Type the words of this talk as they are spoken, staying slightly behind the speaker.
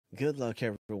Good luck,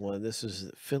 everyone. This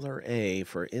is filler A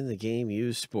for In the Game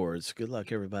Used Sports. Good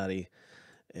luck, everybody,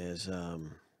 as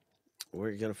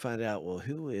we're going to find out, well,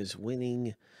 who is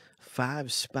winning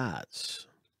 5 spots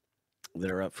that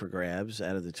are up for grabs.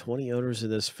 Out of the 20 owners in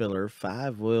this filler,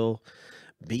 5 will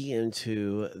be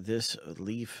into this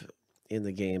Leaf in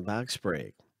the Game box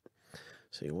break.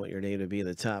 So you want your name to be in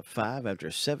the top 5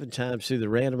 after 7 times through the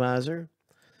randomizer.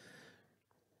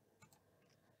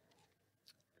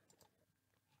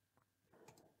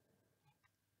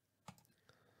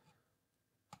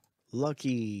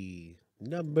 Lucky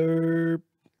number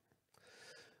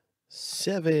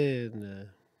 7.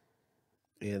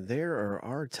 And there are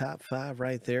our top 5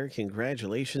 right there.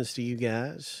 Congratulations to you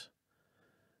guys.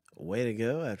 Way to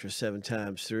go after 7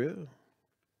 times through.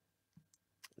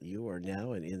 You are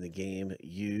now in the game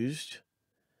used.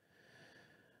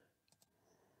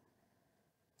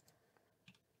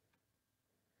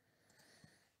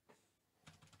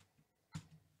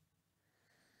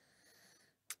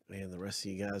 And the rest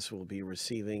of you guys will be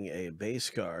receiving a base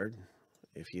card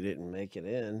if you didn't make it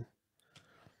in.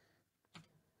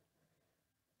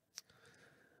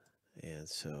 And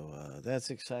so that's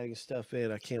exciting stuff,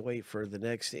 man. I can't wait for the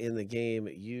next In the Game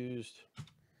used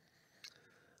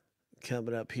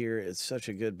coming up here. It's such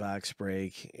a good box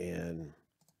break. And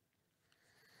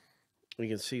you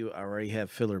can see I already have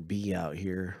filler B out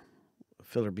here.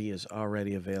 Filler B is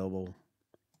already available.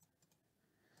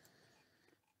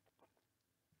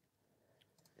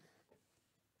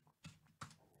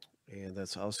 And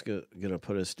that's also going to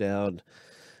put us down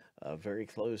very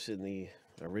close in the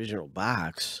original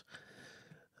box.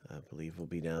 I believe we'll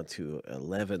be down to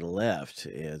 11 left.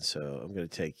 And so I'm going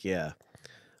to take,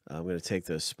 I'm going to take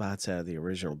those spots out of the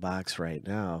original box right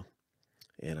now.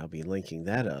 And I'll be linking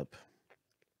that up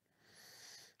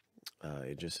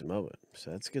in just a moment.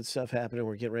 So that's good stuff happening.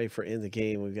 We're getting ready for In the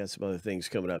Game. We've got some other things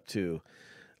coming up too,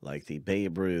 like the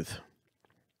Babe Ruth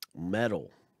medal.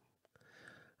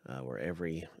 Where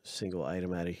every single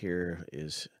item out of here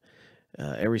is,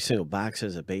 every single box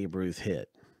has a Babe Ruth hit,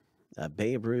 a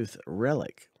Babe Ruth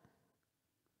relic.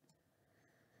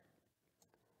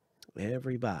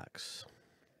 Every box.